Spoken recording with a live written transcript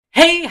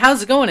Hey,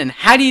 how's it going? And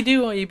how do you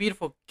do, all you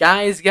beautiful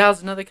guys,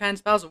 gals, and other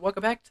kinds of pals? And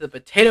welcome back to the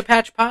Potato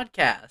Patch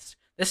Podcast.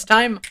 This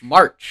time,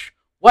 March.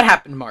 What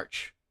happened,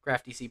 March?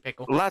 Crafty Sea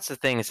Pickle. Lots of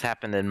things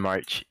happened in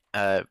March.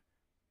 Oh,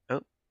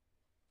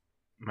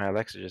 my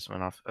Alexa just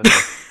went off.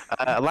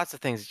 Okay. Lots of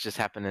things just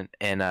happened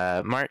in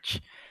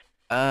March.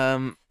 Tell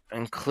them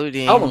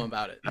Including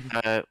about it.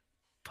 uh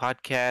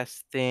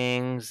podcast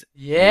things,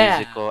 Yeah.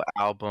 musical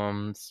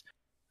albums,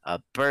 a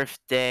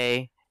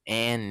birthday,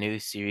 and new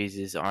series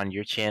is on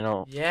your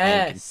channel and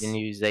Yes.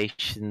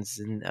 continuations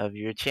of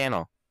your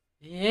channel.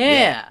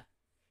 Yeah.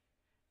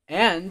 Yeah.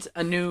 And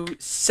a new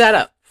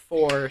setup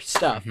for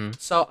stuff. Mm-hmm.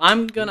 So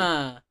I'm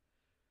gonna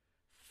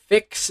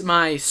fix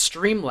my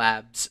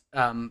Streamlabs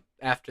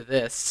after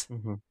this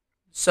Mm-hmm.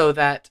 so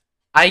that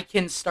I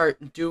can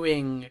start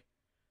doing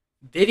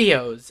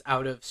videos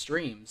out of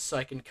streams, so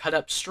I can cut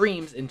up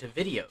streams into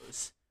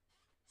videos.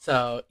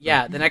 So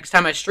yeah, the Mm-hmm. next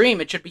time I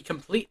stream, it should be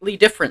completely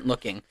different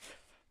looking.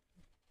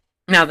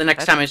 Now the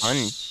next That's time I fun.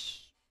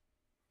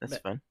 That's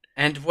fun.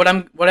 and what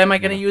am I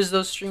gonna Yeah. use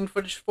those stream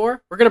footage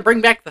for? We're gonna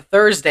bring back the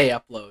Thursday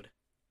upload.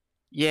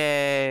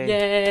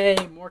 Yay!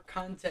 Yay! More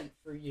content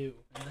for you.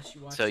 Unless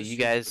you watch So the you streams,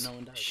 but guys no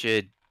one does.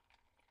 should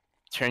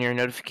turn your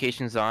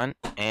notifications on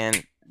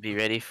and be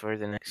ready for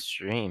the next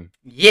stream.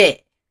 Yeah.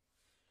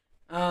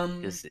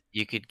 Because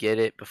you could get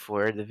it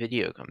before the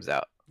video comes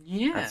out.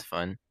 Yeah. That's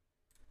fun.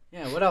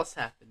 Yeah. What else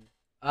happened?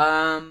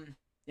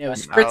 Yeah, it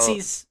was Oh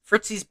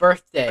Fritzy's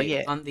birthday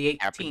yeah. on the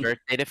Happy 18th.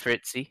 birthday to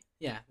Fritzy.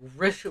 Yeah,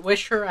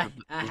 wish her a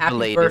happy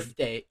Belated.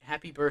 birthday,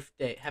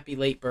 happy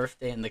late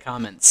birthday in the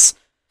comments.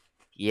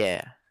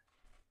 Yeah.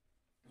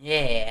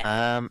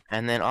 Yeah.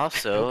 And then I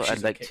also hope she's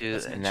I'd like okay to with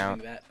us mentioning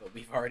announce that, but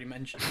we've already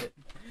mentioned it.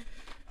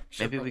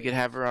 maybe we could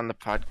have her on the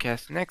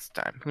podcast next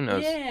time. Who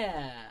knows?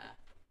 Yeah.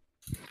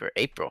 For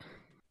April.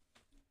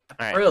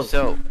 Alright, April.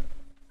 so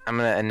I'm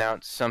gonna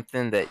announce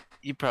something that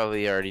you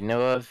probably already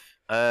know of.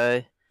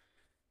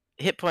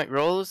 Hit Point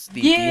Rolls,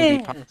 the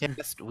D&D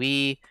podcast.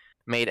 We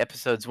made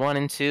episodes 1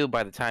 and 2.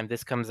 By the time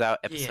this comes out,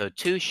 episode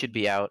 2 should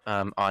be out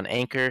on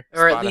Anchor,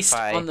 or Spotify, at least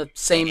on the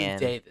same and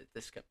day that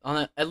this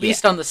comes. At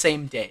least on the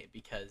same day,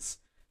 because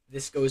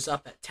this goes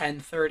up at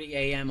 10:30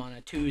 a.m. on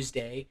a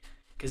Tuesday,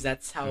 because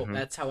that's how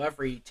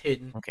every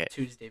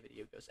Tuesday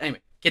video goes.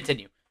 Anyway,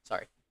 continue.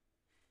 Sorry.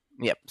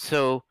 Yep.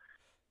 So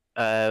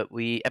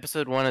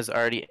episode 1 is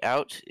already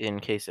out.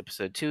 In case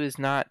episode 2 is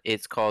not,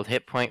 it's called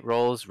Hit Point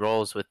Rolls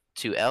with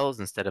 2 L's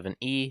instead of an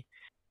E,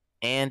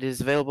 and is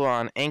available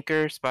on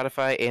Anchor,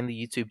 Spotify, and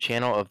the YouTube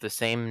channel of the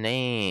same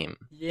name.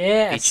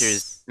 Yes.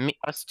 Features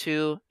us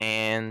two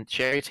and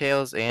Cherry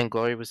Tales and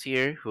Glory Was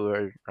Here, who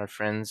are our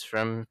friends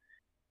from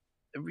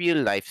real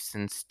life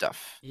and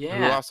stuff. Yeah.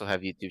 Who also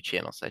have YouTube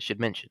channels, I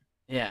should mention.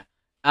 Yeah.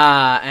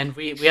 And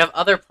we have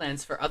other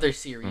plans for other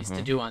series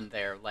to do on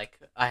there. Like,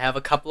 I have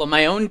a couple of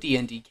my own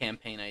D&D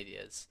campaign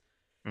ideas.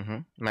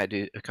 Might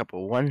do a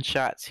couple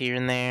one-shots here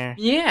and there.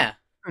 Yeah.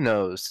 Who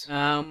knows?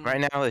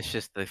 Right now, it's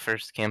just the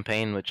first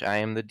campaign, which I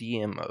am the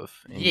DM of.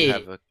 And yeah. you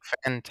have a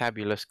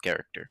fantabulous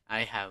character.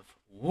 I have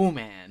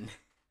Wooman.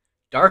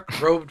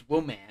 Dark-robed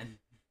Wooman.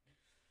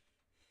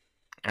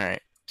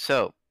 Alright,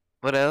 so,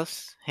 what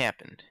else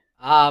happened?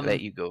 Let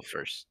you go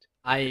first.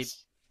 I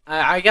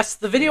guess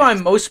the video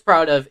I'm most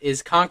proud of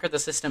is Conquer the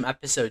System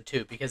Episode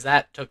 2, because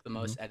that took the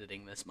most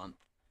editing this month.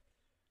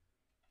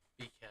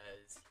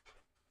 Because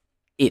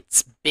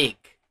it's big.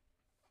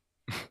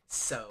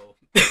 So,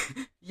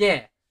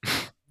 yeah.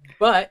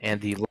 But... And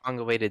the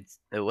long-awaited...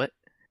 what?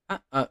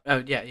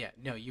 yeah.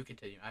 No, you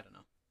continue. I don't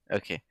know.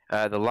 Okay.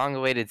 The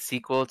long-awaited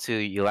sequel to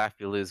You Laugh,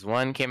 You Lose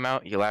 1 came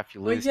out. You Laugh,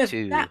 You Lose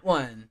 2. That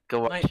one. Go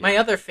watch my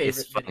other favorite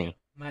it's funny.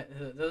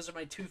 video. Those are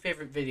my 2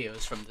 favorite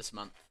videos from this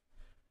month.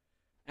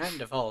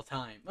 And of all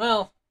time.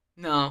 Well,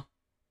 no.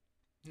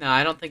 No,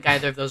 I don't think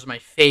either of those are my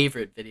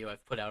favorite video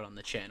I've put out on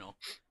the channel.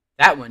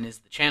 That one is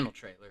the channel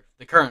trailer,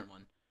 the current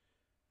one.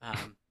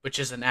 Which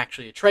isn't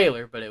actually a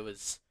trailer, but it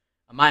was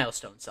a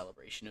milestone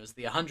celebration. It was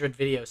the 100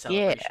 video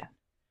celebration. Yeah.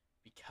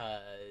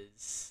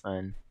 Because...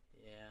 Fun.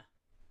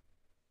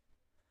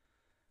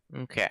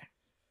 Yeah. Okay.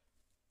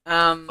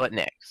 What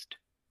next?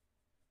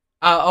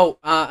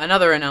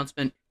 Another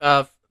announcement.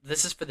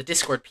 This is for the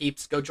Discord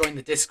peeps. Go join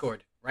the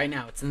Discord right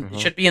now. It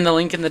should be in the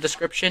link in the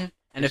description.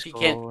 And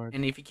Discord.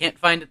 if you can't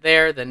find it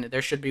there, then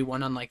there should be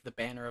one on like the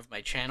banner of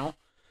my channel.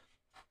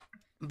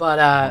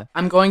 But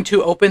I'm going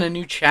to open a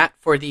new chat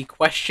for the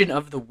Question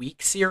of the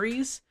Week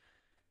series,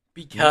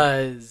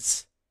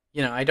 because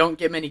I don't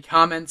get many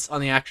comments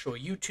on the actual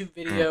YouTube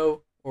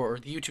video or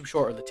the YouTube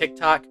short or the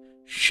TikTok.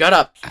 Shut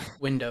up,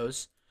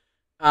 Windows.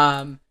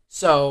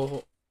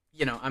 So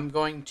I'm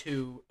going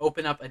to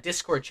open up a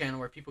Discord channel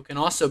where people can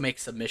also make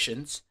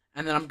submissions,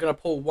 and then I'm going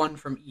to pull one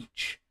from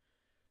each,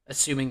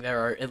 assuming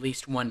there are at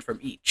least one from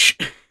each.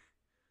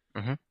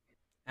 But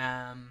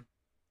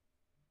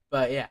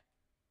yeah.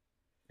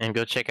 And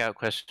go check out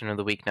Question of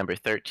the Week number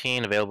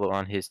 13, available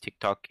on his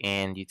TikTok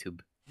and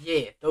YouTube.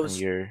 Yeah,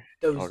 those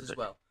as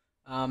well.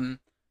 I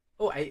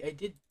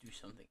did do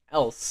something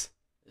else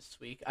this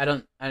week.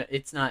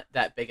 It's not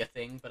that big a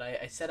thing, but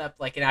I set up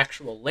like an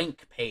actual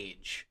link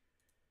page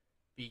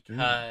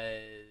Mm.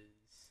 because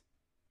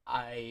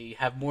I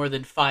have more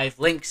than 5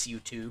 links.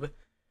 YouTube.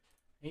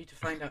 I need to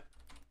find out.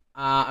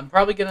 I'm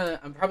probably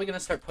gonna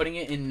start putting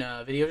it in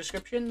video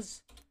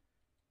descriptions.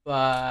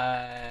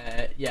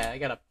 But yeah, I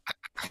got a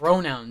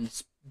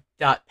pronouns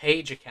dot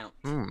page account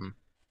Hmm.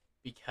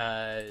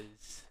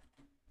 because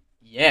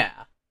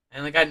yeah, I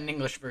only got an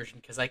English version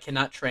because I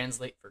cannot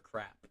translate for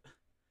crap.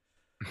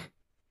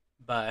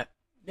 But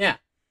yeah,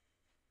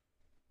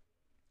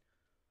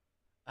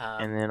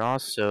 And um, then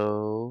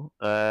also,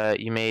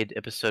 you made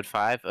episode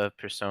 5 of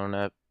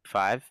Persona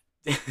 5.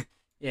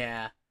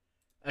 yeah.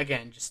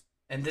 Again, just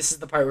and this is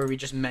the part where we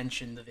just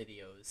mention the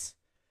videos,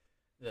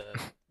 the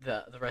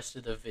the rest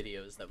of the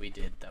videos that we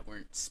did that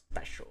weren't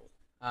special.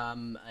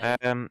 I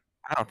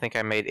I don't think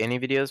I made any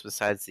videos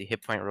besides the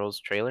Hit Point Rolls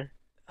trailer,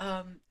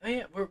 oh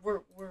yeah,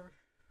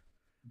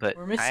 but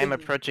we're I am missing.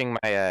 approaching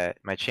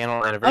my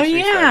channel Oh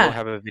anniversary, so I will yeah,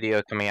 have a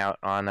video coming out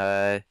on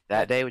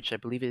that day, which I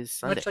believe is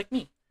much Sunday. like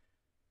me.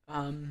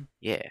 Um,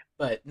 Yeah.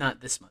 but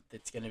not this month.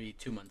 It's gonna be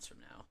 2 months from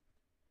now.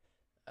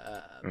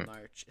 Mm.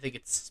 March. I think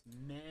it's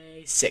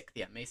May 6th.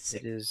 Yeah, May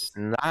It 6th. is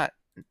not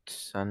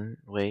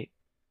Wait.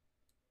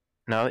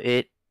 No,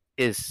 it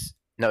is.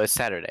 No, it's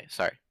Saturday.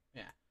 Sorry.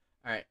 Yeah.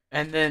 All right.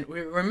 And then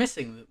we're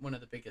missing one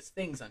of the biggest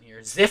things on here.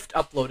 Zift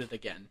uploaded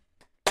again.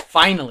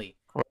 Finally.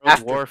 World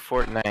After. War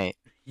Fortnite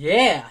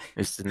Yeah.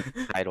 is the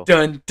title.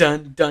 Dun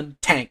dun dun.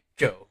 Tank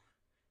Joe.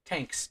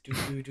 Tanks. Do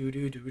do do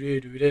do do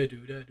do do do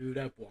do do do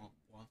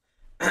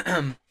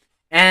do.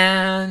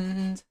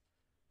 And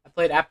I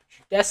played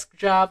Aperture Desk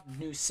Job,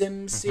 new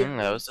Sims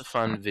That was a series.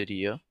 fun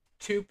video.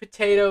 Two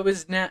Potato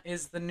is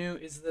the new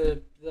is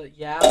the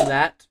yeah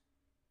that.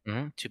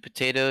 Two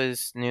Potato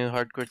is new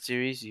hardcore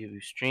series you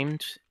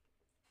streamed.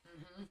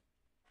 Mm-hmm.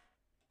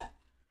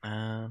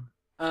 Um,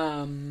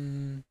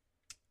 Um.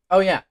 Oh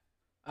yeah.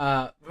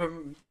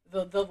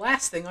 The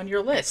last thing on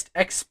your list,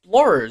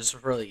 Explorers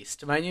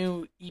released my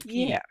new EP.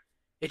 yeah,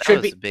 It that should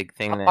was a be big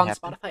thing up that on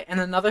happened. Spotify. And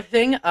another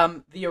thing,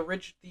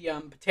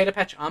 the Potato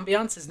Patch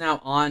ambiance is now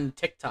on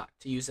TikTok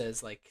to use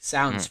as like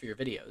sounds Mm, for your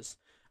videos.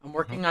 I'm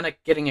mhm, working on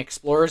it, getting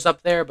Explorers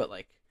up there, but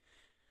like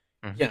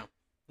mhm, you know,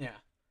 yeah.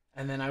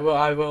 And then I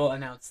will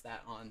announce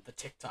that on the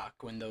TikTok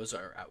when those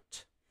are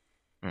out.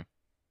 mm.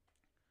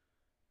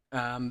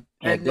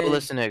 Yeah, And go then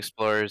listen to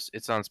Explorers.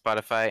 It's on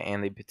Spotify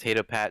and the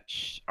Potato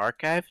Patch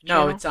Archive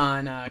no, channel. it's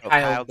on No, Kyle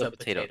Kyle the the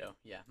Potato. Potato.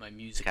 Yeah, my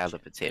music Kyle the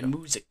channel. My Potato.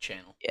 music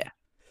channel. Yeah,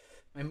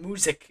 My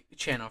music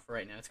channel for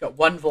right now. It's got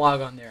one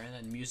vlog on there and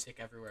then music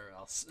everywhere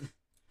else.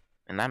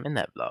 and I'm in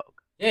that vlog,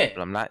 Yeah,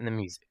 but I'm not in the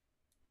music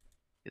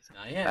 'cause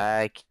not yet.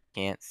 I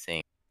can't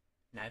sing.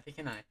 Neither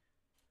can I.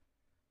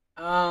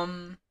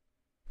 Um,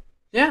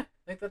 yeah, I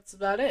think that's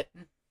about it.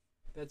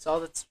 That's all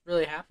that's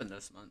really happened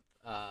this month.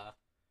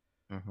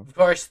 Hmm Of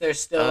course, there's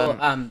still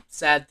Um,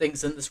 sad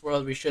things in this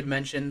world. We should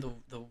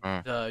mention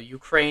mm, the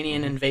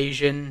Ukrainian mhm.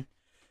 invasion.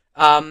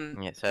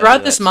 Yeah, sadly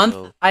Throughout this that's month,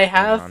 still I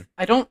going have on.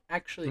 I don't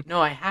actually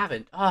no, I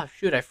haven't. Oh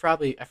shoot, I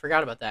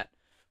forgot about that.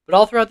 But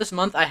all throughout this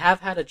month, I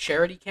have had a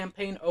charity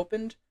campaign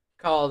opened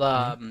called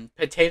Hmm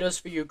Potatoes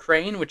for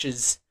Ukraine, which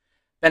is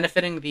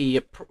benefiting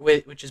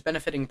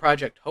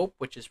Project Hope,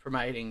 which is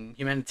providing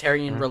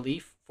humanitarian hmm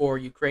relief for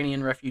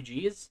Ukrainian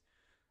refugees.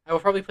 I will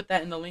probably put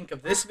that in the link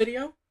of this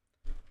video.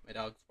 My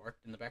dog's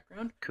barked in the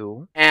background,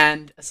 Cool.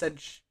 and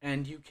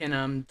you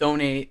can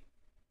donate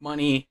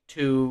money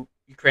to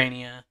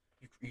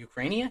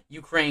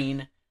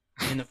Ukraine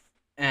in the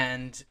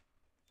and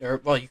or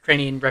well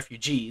Ukrainian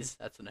refugees.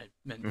 That's what I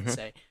meant to hmm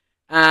say.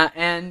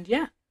 And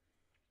yeah,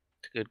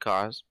 It's a good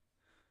cause.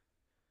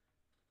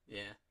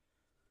 yeah,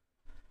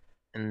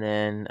 And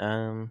then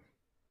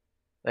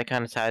that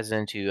kind of ties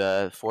into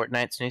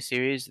Fortnite's new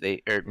series.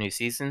 New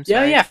season.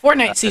 yeah, Sorry. yeah.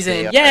 Fortnite They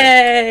season, are.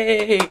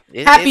 yay!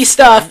 Happy It's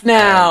stuff fun.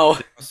 now.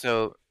 They're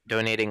also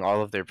donating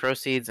all of their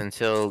proceeds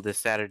until this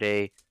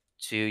Saturday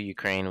to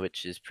Ukraine,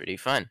 which is pretty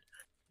fun.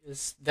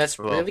 That's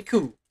Well, really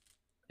cool.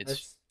 it's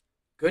That's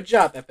good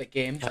job, Epic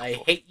Games. I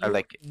helpful. hate I you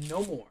like it.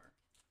 no more.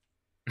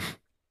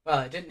 Well,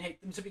 I didn't hate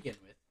them to begin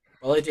with.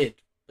 Well, I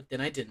did, but then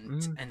I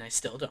didn't, Mm, and I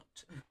still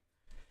don't.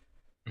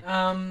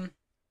 Um,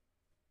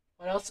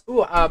 what else?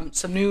 Ooh,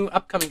 some new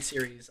upcoming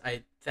series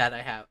I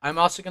have. I'm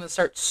also gonna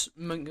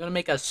I'm gonna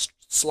make a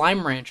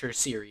Slime Rancher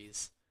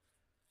series,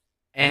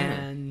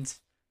 mm, and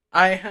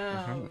I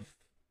hmm have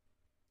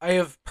I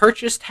have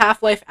purchased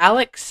Half Life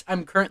Alex.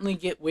 I'm currently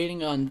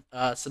waiting on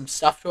some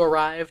stuff to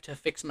arrive to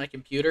fix my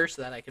computer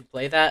so that I can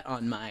play that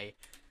on my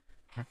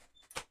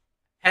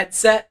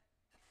headset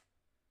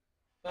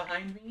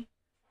behind me.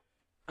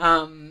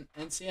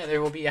 And so yeah,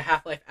 there will be a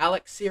Half Life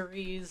Alex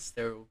series.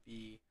 There will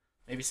be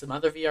maybe some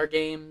other VR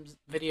games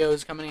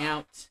videos coming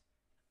out,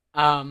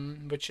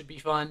 which should be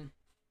fun.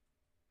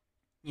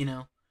 You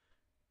know,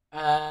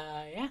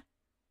 yeah.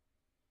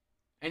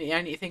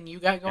 Anything you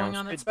got going Sounds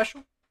on that's good.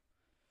 special?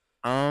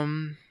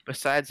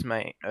 Besides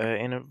my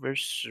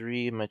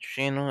anniversary, my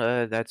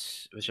channel,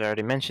 that's which I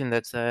already mentioned.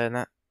 That's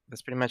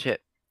pretty much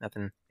it.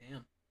 Nothing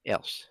Damn.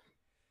 else.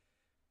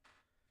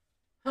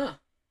 Huh.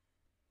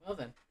 Well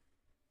then.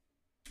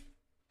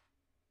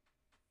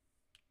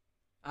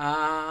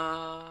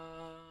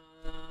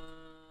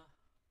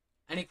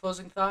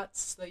 closing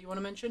thoughts that you want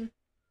to mention?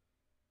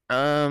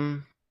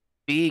 Um,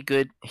 be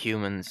good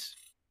humans.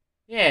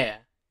 Yeah,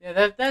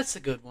 that's a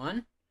good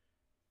one.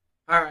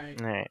 All right.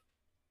 All right.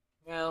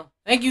 Well,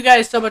 thank you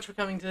guys so much for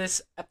coming to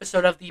this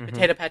episode of the Mhm.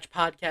 Potato Patch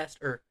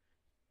Podcast, or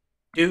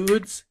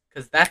dudes,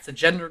 because that's a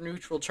gender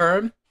neutral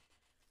term.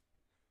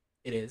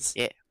 It is.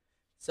 Yeah.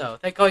 So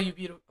thank all you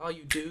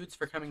dudes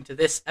for coming to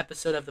this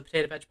episode of the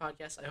Potato Patch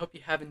Podcast. I hope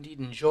you have indeed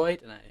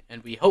enjoyed,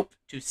 and we hope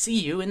to see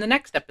you in the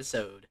next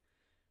episode.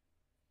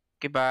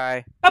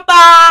 Goodbye. Bye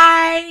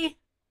bye.